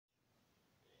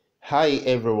Hi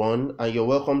everyone, and you're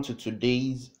welcome to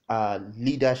today's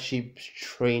leadership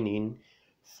training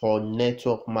for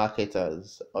network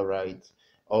marketers. All right,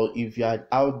 or if you are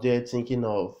out there thinking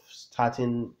of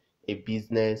starting a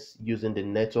business using the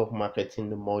network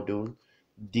marketing model,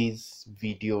 this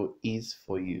video is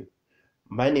for you.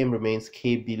 My name remains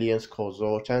K Billions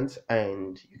Consultant,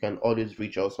 and you can always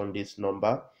reach us on this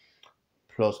number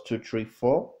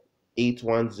 +234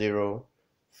 810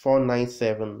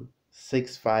 497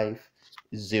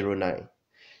 6509.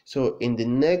 So in the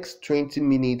next 20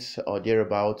 minutes or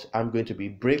thereabout, I'm going to be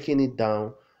breaking it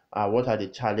down. What are the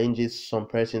challenges some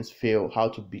persons feel, how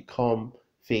to become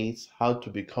how to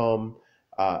become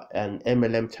an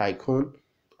MLM tycoon,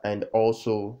 and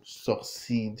also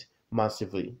succeed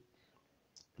massively.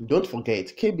 Don't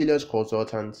forget, K Billions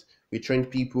Consultants, we train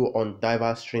people on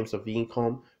diverse streams of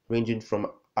income ranging from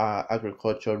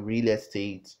agriculture, real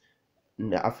estate,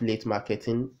 affiliate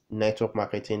marketing, network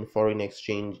marketing, foreign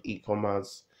exchange,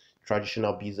 e-commerce,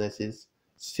 traditional businesses,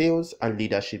 sales, and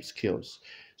leadership skills.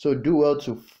 So do well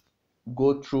to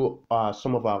go through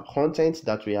some of our content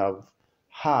that we have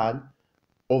had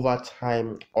over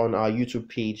time on our YouTube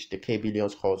page, the K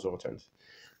Billions Consultants.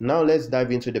 Now let's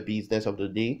dive into the business of the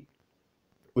day,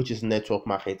 which is network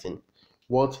marketing.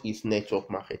 What is network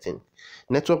marketing?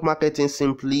 Network marketing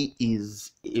simply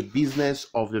is a business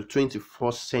of the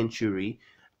 21st century.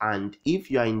 And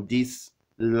if you are in this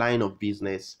line of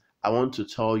business, I want to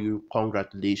tell you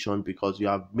congratulations because you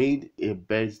have made a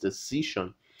best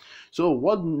decision. So,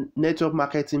 what network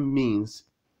marketing means,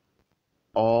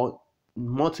 or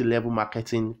multi-level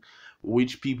marketing,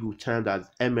 which people term as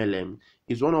MLM,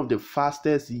 is one of the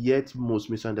fastest yet most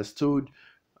misunderstood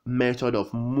method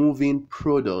of moving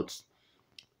products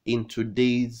in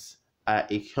today's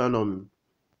economy.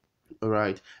 All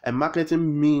right, and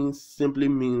marketing simply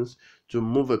means to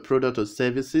move a product or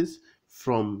services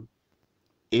from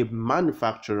a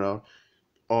manufacturer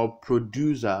or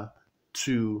producer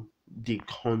to the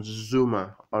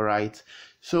consumer. All right,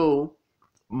 so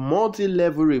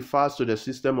multi-level refers to the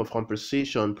system of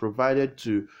compensation provided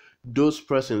to those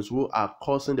persons who are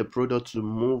causing the product to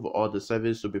move or the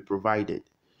service to be provided.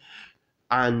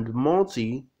 And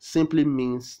multi simply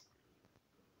means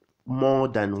more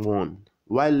than one,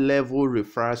 while level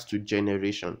refers to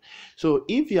generation. So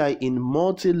if you are in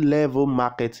multi-level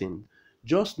marketing,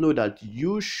 just know that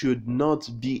you should not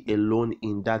be alone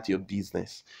in that your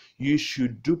business. You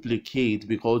should duplicate,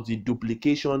 because the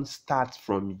duplication starts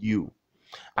from you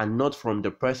and not from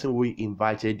the person who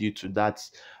invited you to that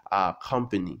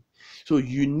company. So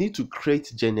you need to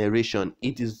create generation.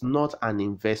 It is not an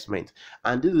investment.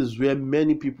 And this is where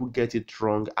many people get it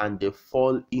wrong and they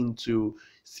fall into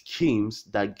schemes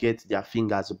that get their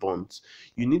fingers burnt.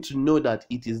 You need to know that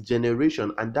it is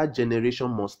generation, and that generation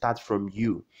must start from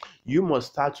you. You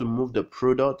must start to move the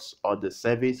products or the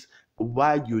service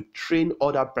while you train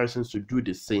other persons to do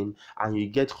the same, and you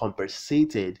get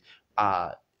compensated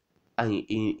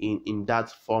in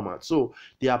that format. So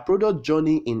their product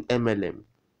journey in MLM,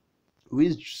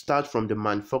 we start from the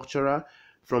manufacturer.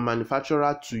 From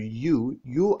manufacturer to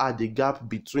you are the gap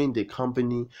between the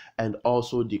company and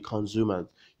also the consumers.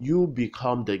 You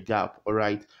become the gap. All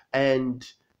right, and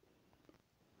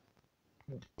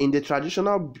in the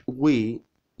traditional way,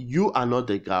 you are not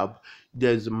the gap.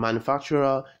 There's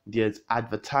manufacturer, there's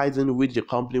advertising, which the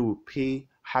company will pay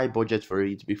high budget for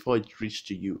it before it reaches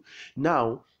to you.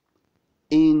 Now,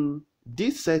 in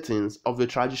these settings of the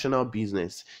traditional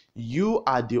business, you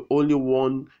are the only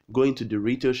one going to the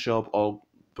retail shop, or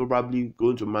probably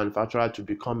going to manufacturer to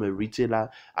become a retailer,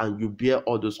 and you bear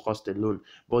all those costs alone.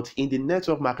 But in the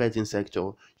network marketing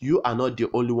sector, you are not the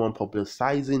only one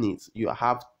publicizing it. You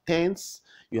have tens,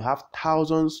 you have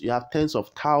thousands, you have tens of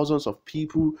thousands of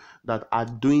people that are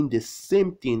doing the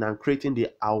same thing and creating the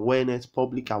awareness,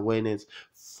 public awareness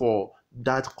for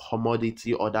that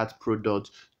commodity or that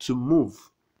product to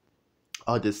move,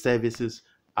 or the services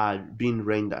are being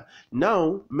rendered.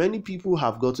 Now, many people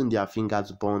have gotten their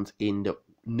fingers burnt in the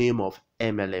name of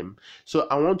MLM. So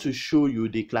I want to show you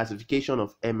the classification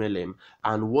of MLM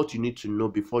and what you need to know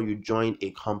before you join a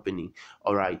company.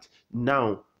 All right.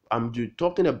 Now, I'm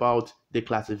talking about the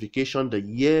classification, the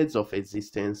years of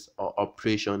existence or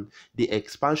operation, the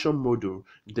expansion model,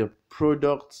 the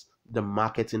products, the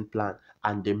marketing plan,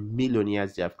 and the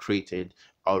millionaires they have created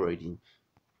already.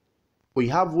 We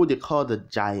have what they call the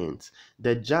giants.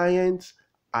 The giants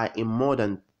are in more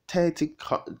than 30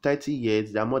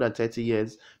 years. They are more than 30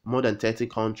 years, more than 30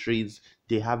 countries.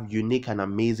 They have unique and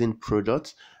amazing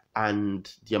products.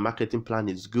 and their marketing plan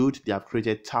is good. They have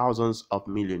created thousands of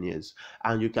millionaires.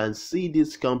 And you can see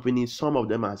these companies, some of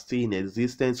them are still in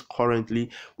existence currently,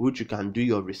 which you can do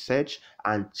your research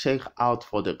and check out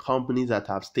for the companies that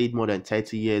have stayed more than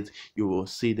 30 years. You will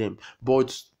see them.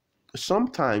 But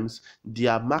sometimes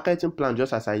their marketing plan,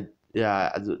 just as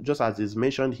is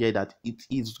mentioned here, that it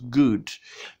is good,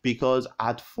 because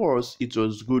at first it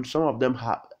was good. Some of them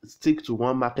stick to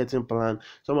one marketing plan,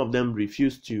 some of them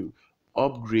refuse to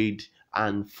upgrade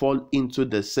and fall into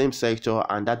the same sector,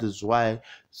 and that is why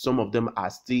some of them are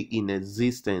still in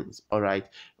existence, all right,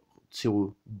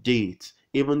 till date,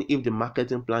 even if the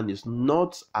marketing plan is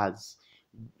not as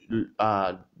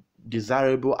uh,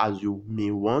 desirable as you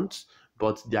may want,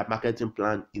 but their marketing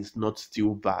plan is not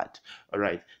still bad. All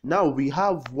right, now we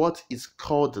have what is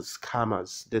called the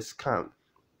scammers, the scam.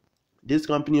 This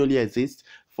company only exists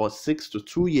for 6 to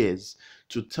 2 years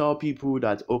to tell people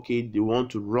that okay, they want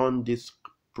to run this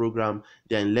program.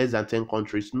 They're in less than 10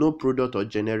 countries, no product or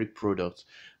generic product.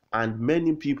 And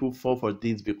many people fall for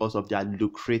this because of their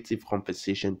lucrative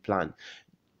compensation plan.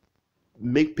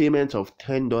 Make payment of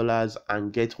 $10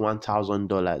 and get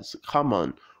 $1,000. Come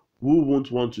on, who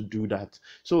won't want to do that?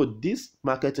 So this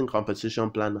marketing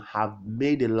compensation plan have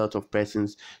made a lot of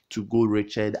persons to go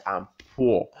wretched and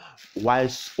poor,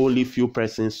 whilst only few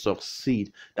persons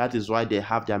succeed. That is why they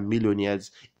have their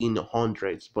millionaires in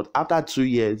hundreds. But after 2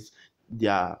 years, they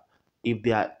are, if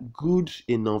they are good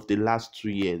enough, the last 2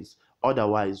 years.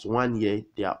 Otherwise, 1 year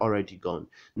they are already gone.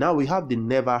 Now we have the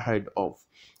never heard of.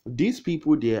 These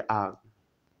people, they are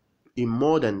in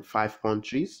more than 5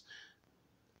 countries,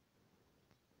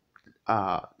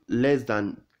 less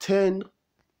than 10,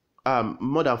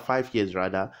 more than 5 years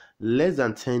rather, less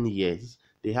than 10 years.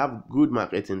 They have good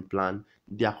marketing plan.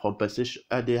 Their compensation,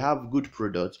 they have good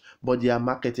products, but their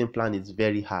marketing plan is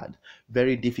very hard,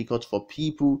 very difficult for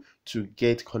people to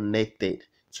get connected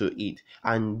to it.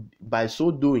 And by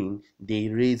so doing, they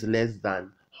raise less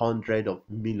than hundred of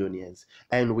millionaires.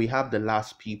 And we have the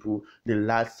last people, the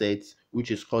last set, which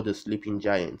is called the sleeping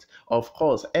giant. Of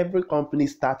course, every company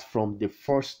starts from the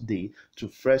first day to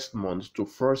first month to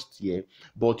first year,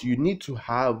 but you need to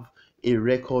have a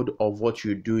record of what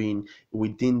you're doing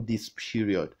within this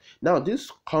period. Now,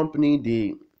 this company,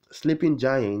 the sleeping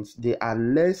giants, they are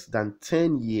less than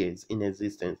 10 years in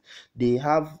existence. They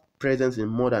have presence in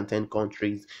more than 10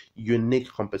 countries, unique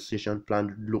compensation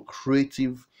plan,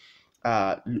 lucrative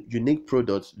unique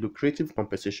products, lucrative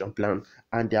compensation plan,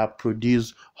 and they have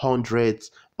produced hundreds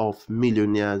of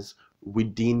millionaires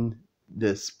within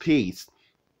the space.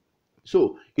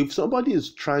 So, if somebody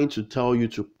is trying to tell you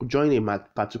to join a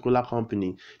particular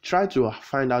company, try to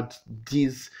find out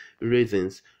these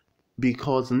reasons,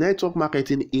 because network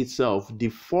marketing itself, the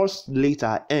first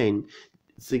letter N,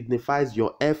 signifies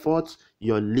your effort,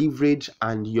 your leverage,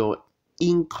 and your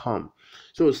income.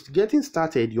 So getting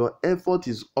started, your effort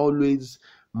is always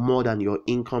more than your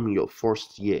income in your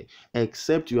first year,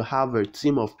 except you have a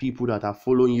team of people that are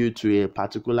following you to a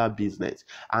particular business.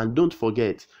 And don't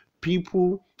forget,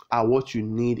 people are what you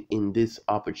need in this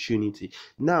opportunity.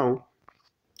 Now,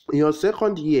 in your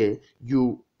second year,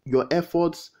 your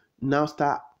efforts now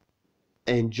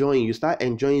you start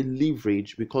enjoying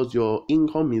leverage, because your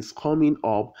income is coming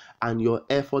up and your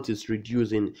effort is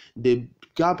reducing. The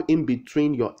gap in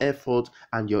between your effort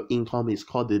and your income is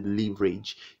called the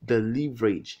leverage. The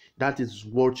leverage, that is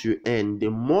what you earn. The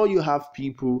more you have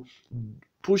people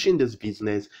pushing this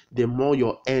business, the more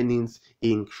your earnings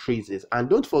increases. And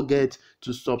don't forget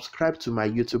to subscribe to my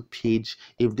YouTube page.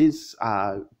 If this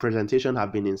presentation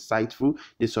have been insightful,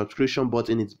 the subscription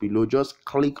button is below. Just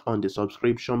click on the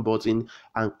subscription button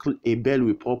and a bell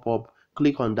will pop up.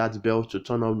 Click on that bell to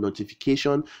turn on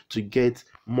notification to get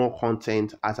more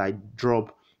content as I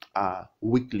drop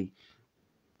weekly.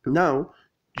 Now,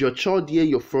 your third year,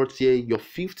 your fourth year, your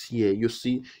fifth year, you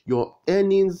see your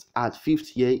earnings at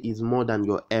fifth year is more than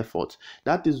your effort.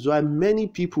 That is why many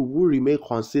people who remain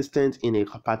consistent in a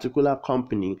particular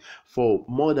company for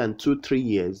more than 2-3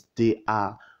 years, they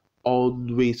are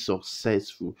always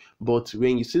successful. But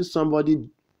when you see somebody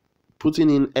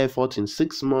putting in effort in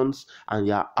 6 months and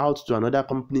you're out to another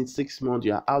company 6 months,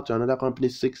 you're out to another company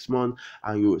 6 months,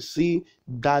 and you will see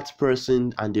that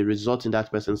person and the result in that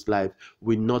person's life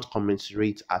will not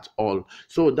commensurate at all.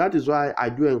 So that is why I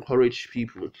do encourage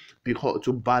people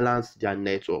to balance their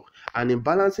network. And in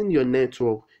balancing your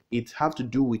network, it have to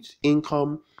do with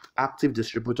income, active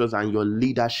distributors, and your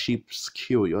leadership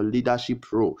skill, your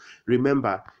leadership role.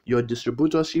 Remember, your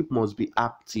distributorship must be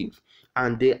active.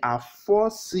 And there are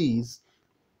 4 C's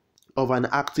of an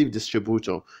active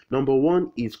distributor. Number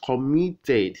 1 is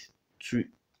committed to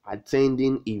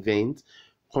attending events.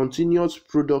 continuous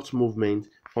product movement,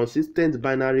 consistent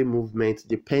binary movement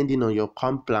depending on your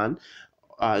comp plan.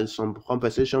 Some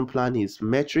compensation plan is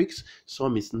metrics,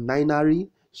 some is binary.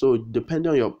 So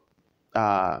depending on your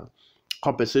uh,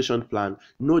 compensation plan,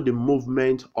 know the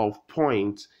movement of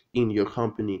points in your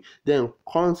company. Then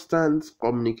constant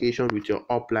communication with your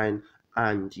upline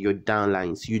and your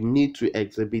downlines. You need to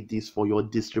exhibit this for your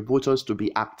distributors to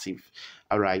be active.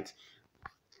 All right.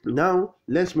 Now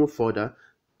let's move further.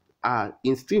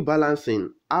 In still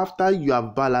balancing, after you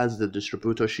have balanced the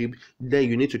distributorship, then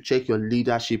you need to check your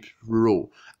leadership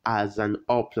role as an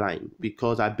upline,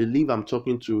 because I believe I'm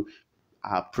talking to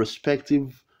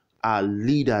prospective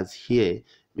leaders here,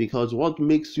 because what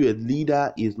makes you a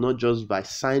leader is not just by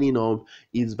signing up,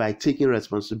 it's by taking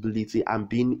responsibility and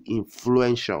being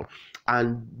influential.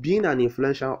 And being an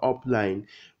influential upline,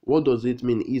 what does it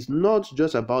mean? It's not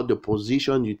just about the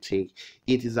position you take,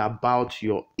 it is about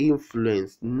your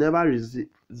influence. Never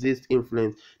resist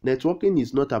influence. Networking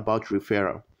is not about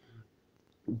referral.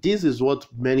 This is what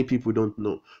many people don't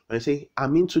know. When I say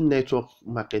I'm into network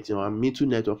marketing or I'm into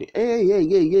networking,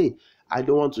 hey, I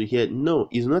don't want to hear. No,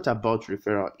 it's not about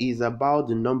referral. It's about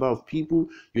the number of people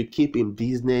you keep in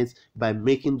business by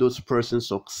making those persons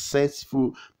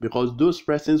successful, because those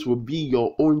persons will be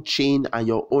your own chain and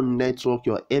your own network,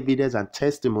 your evidence and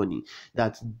testimony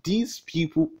that these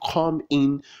people come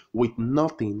in with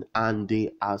nothing and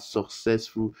they are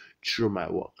successful through my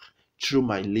work, through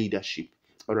my leadership.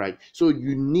 All right, so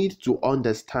you need to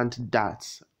understand that.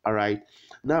 All right,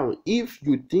 now if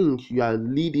you think you are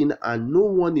leading and no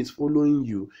one is following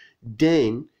you,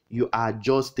 then you are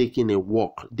just taking a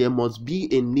walk. There must be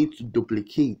a need to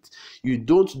duplicate. You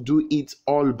don't do it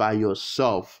all by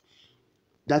yourself.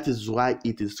 That is why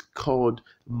it is called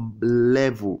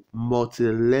level,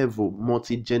 multi-level,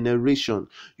 multi-generation.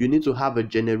 You need to have a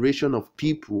generation of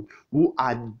people who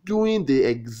are doing the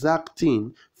exact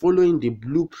thing, following the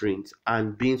blueprint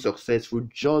and being successful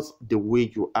just the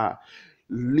way you are.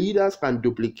 Leaders can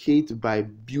duplicate by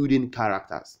building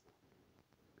characters.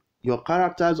 Your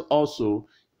characters also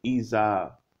is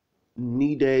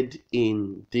needed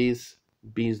in this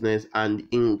business and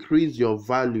increase your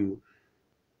value.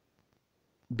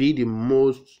 Be the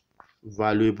most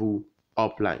valuable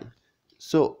upline.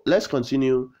 So let's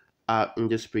continue in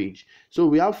this page. So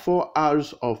we have 4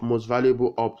 R's of most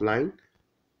valuable upline.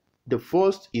 The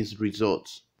first is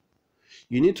results.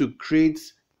 You need to create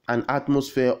an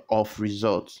atmosphere of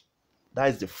results. That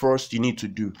is the first you need to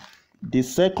do. The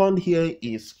second here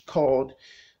is called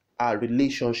a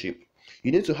relationship.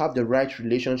 You need to have the right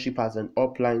relationship as an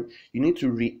upline. You need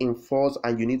to reinforce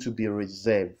and you need to be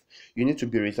reserved. You need to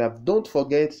be reserved. Don't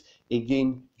forget,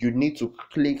 again, you need to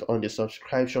click on the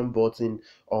subscription button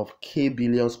of K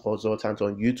Billions Consultant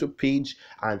on YouTube page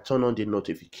and turn on the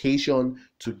notification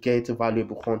to get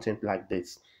valuable content like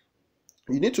this.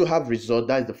 You need to have results.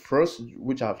 That is the first,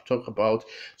 which I've talked about.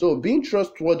 So being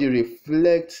trustworthy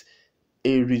reflects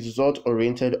a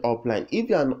result-oriented upline. If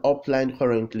you're an upline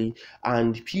currently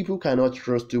and people cannot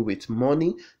trust you with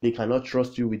money, they cannot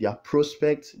trust you with their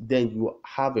prospects, then you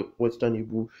have a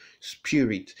questionable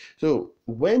spirit. So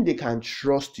when they can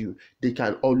trust you, they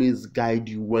can always guide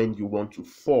you when you want to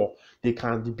fall. They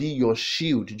can be your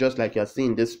shield, just like you're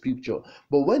seeing in this picture.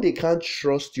 But when they can't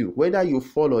trust you, whether you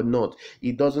fall or not,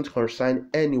 it doesn't concern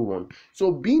anyone.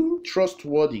 So being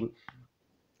trustworthy,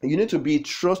 you need to be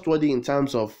trustworthy in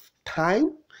terms of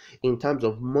time, in terms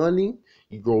of money,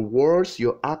 your words,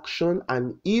 your action.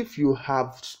 And if you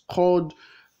have scored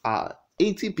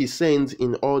 80%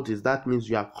 in all this, that means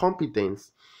you are competent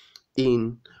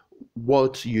in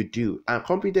what you do. And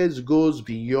competence goes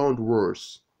beyond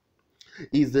words.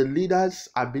 Is the leader's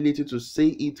ability to say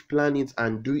it, plan it,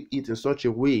 and do it in such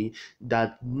a way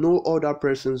that no other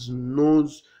person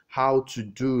knows how to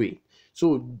do it.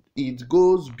 So it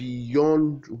goes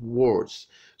beyond words.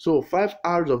 So 5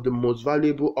 R's of the most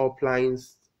valuable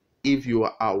uplines, if you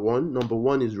are one. Number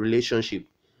 1 is relationship.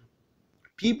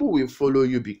 People will follow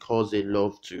you because they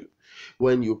love to.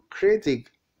 When you create a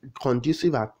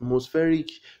conducive atmospheric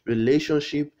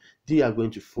relationship, they are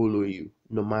going to follow you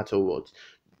no matter what.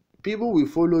 People will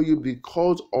follow you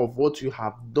because of what you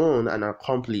have done and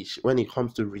accomplished when it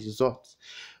comes to results.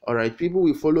 All right, people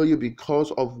will follow you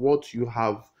because of what you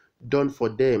have done for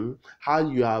them, how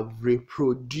you have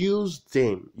reproduced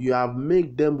them, you have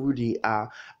made them who they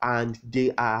are, and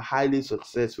they are highly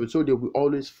successful. So they will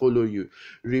always follow you.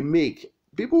 Remake.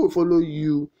 People will follow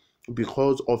you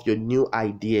because of your new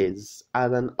ideas.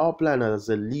 As an upline, as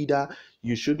a leader,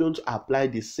 you shouldn't apply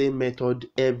the same method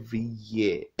every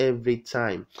year, every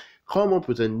time. Come up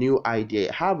with a new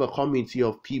idea. Have a community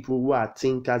of people who are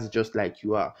thinkers just like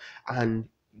you are, and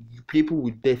people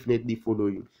will definitely follow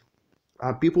you,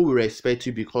 and people will respect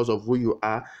you because of who you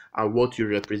are and what you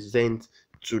represent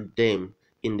to them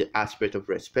in the aspect of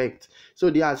respect. So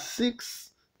there are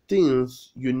 6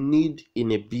 things you need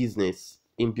in a business,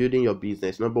 in building your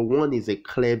business. Number one is a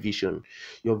clear vision.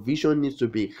 Your vision needs to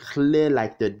be clear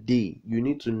like the day. You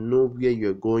need to know where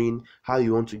you're going, how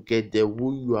you want to get there,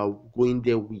 who you are going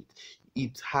there with.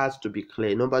 It has to be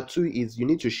clear. Number two is you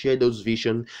need to share those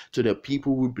vision to the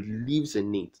people who believes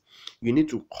in it. You need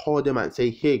to call them and say,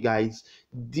 hey guys,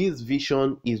 this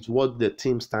vision is what the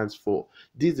team stands for.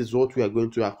 This is what we are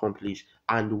going to accomplish,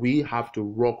 and we have to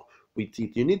work with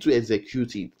it. You need to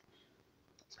execute it.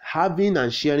 Having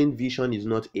and sharing vision is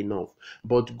not enough,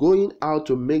 but going out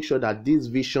to make sure that this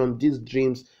vision, these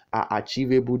dreams are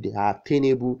achievable, they are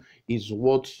attainable, is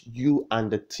what you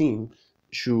and the team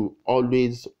should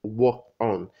always work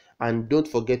on. And don't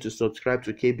forget to subscribe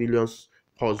to K Billions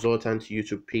Consultant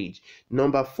YouTube page.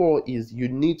 Number four is you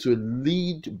need to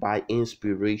lead by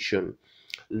inspiration.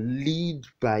 Lead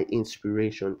by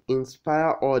inspiration.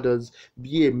 Inspire others.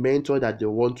 Be a mentor that they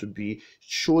want to be.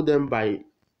 Show them by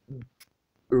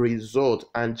result,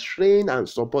 and train and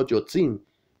support your team.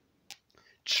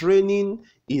 Training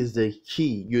is the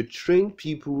key. You train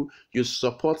people, you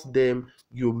support them,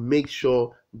 you make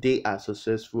sure they are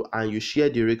successful, and you share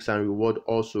the risks and reward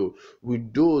also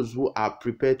with those who are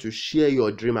prepared to share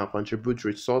your dream and contribute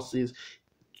resources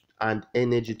and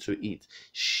energy to it.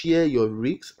 Share your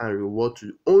risks and reward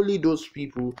to only those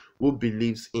people who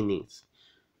believes in it.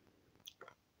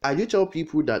 I do tell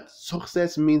people that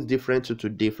success means different to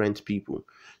different people.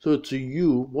 So to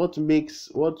you, what makes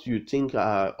what you think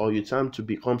or you term to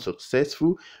become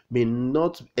successful may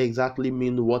not exactly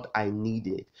mean what I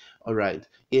needed. All right.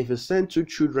 If you send 2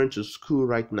 children to school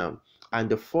right now, and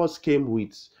the first came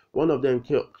with one of them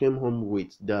came home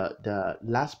with the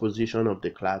last position of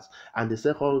the class, and the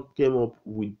second came up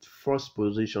with first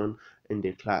position in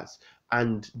the class,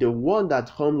 and the one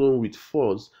that comes home with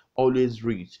first always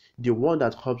reads, the one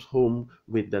that comes home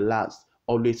with the last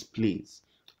always plays,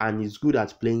 and is good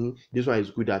at playing. This one is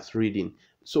good at reading.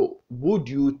 So would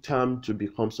you term to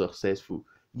become successful?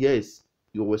 Yes,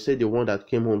 you will say the one that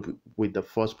came home with the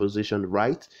first position,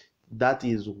 right? That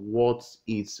is what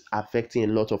is affecting a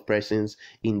lot of persons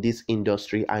in this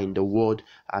industry and in the world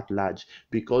at large,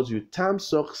 because you term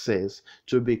success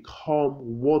to become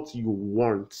what you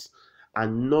want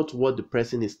and not what the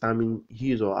person is terming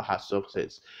his or her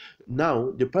success.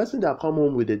 Now, the person that come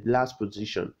home with the last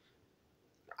position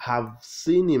have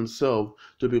seen himself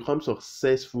to become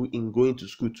successful in going to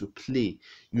school to play.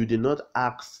 You did not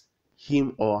ask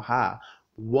him or her,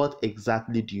 what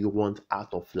exactly do you want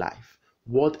out of life?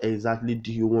 What exactly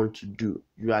do you want to do?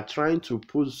 You are trying to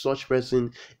put such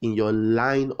person in your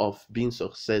line of being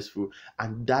successful,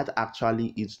 and that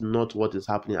actually is not what is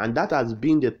happening. And that has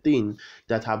been the thing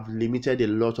that have limited a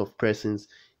lot of persons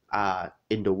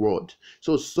in the world.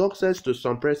 So success to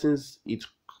some persons, it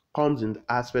comes in the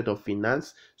aspect of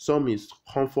finance. Some is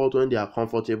comfort. When they are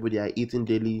comfortable, they are eating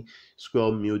daily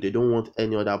square meal, they don't want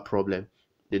any other problem,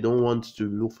 they don't want to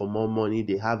look for more money,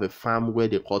 they have a farm where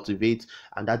they cultivate,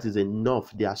 and that is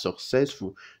enough, they are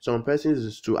successful. Some persons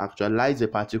is to actualize a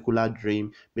particular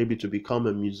dream, maybe to become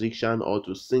a musician or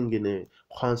to sing in a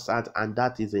concert, and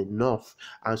that is enough.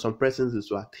 And some persons is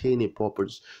to attain a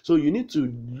purpose. So you need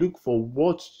to look for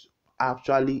what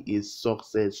actually is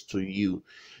success to you.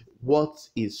 What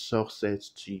is success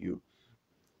to you?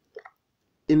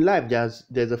 In life,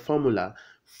 there's a formula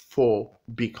for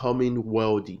becoming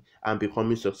wealthy and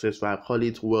becoming successful. I call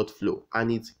it wealth flow,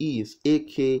 and it is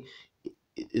AK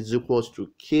is equals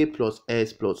to K plus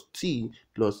S plus T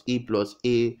plus E plus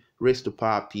A raised to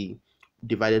power P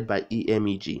divided by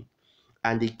EMEG.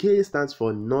 And the K stands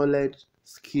for knowledge,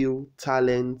 skill,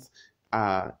 talent,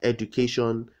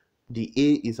 education. The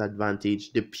A is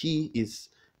advantage. The P is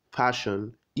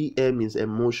passion. EM is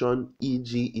emotion.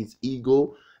 EG is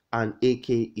ego, and AK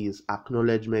is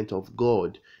acknowledgement of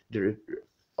God.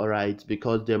 All right,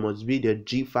 because there must be the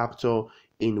G factor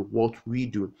in what we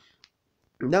do.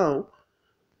 Now,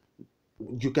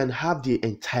 you can have the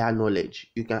entire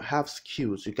knowledge, you can have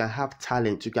skills, you can have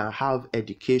talent, you can have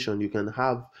education, you can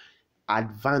have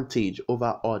advantage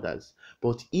over others.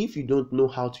 But if you don't know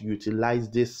how to utilize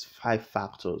these 5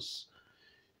 factors,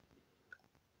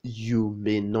 you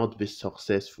may not be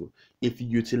successful. If you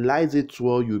utilize it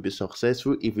well, you'll be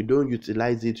successful. If you don't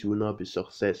utilize it, you will not be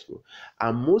successful.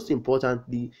 And most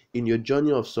importantly, in your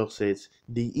journey of success,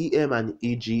 the EM and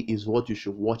EG is what you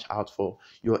should watch out for: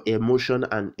 your emotion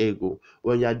and ego.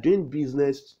 When you are doing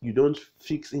business, you don't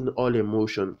fix in all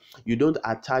emotion, you don't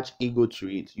attach ego to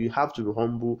it. You have to be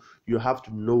humble, you have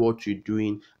to know what you're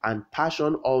doing. And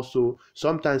passion also,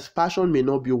 sometimes passion may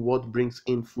not be what brings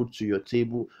in food to your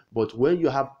table, but when you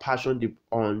have passion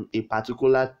on a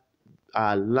particular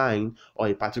line or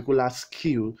a particular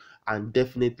skill, and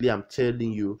definitely I'm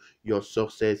telling you, your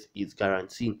success is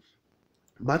guaranteed.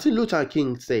 Martin Luther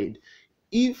King said,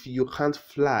 if you can't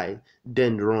fly,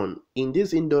 then run. In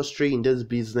this industry, in this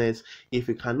business, if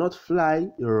you cannot fly,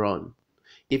 run.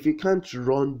 If you can't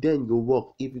run, then you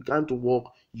walk. If you can't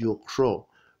walk, you crawl.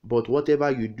 But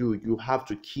whatever you do, you have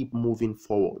to keep moving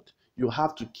forward. You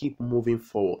have to keep moving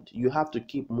forward. You have to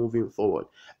keep moving forward.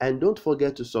 And don't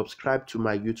forget to subscribe to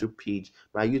my YouTube page.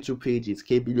 My YouTube page is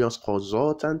K Billions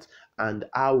Consultant, and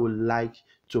I would like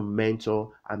to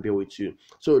mentor and be with you.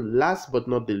 So, last but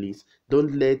not the least,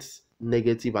 don't let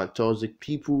negative and toxic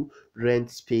people rent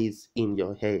space in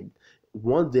your head.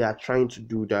 Once they are trying to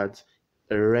do that,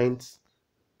 rent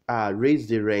raise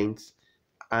the rent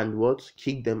and what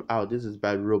kick them out. This is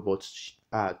by Robert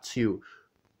Teal.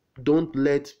 Don't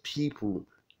let people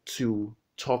to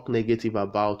talk negative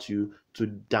about you, to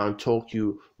down talk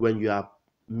you, when you have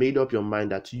made up your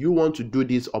mind that you want to do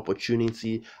this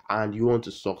opportunity and you want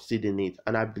to succeed in it.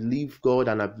 And I believe God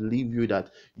and I believe you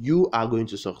that you are going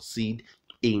to succeed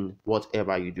in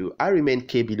whatever you do. I remain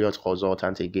K Billions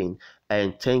Consultant again,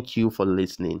 and thank you for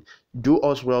listening. Do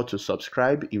us well to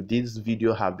subscribe. If this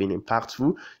video have been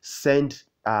impactful, send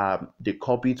the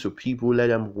copy to people, let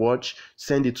them watch,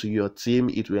 send it to your team.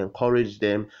 It will encourage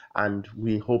them, and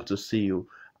we hope to see you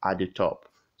at the top.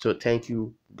 So thank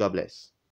you. God bless.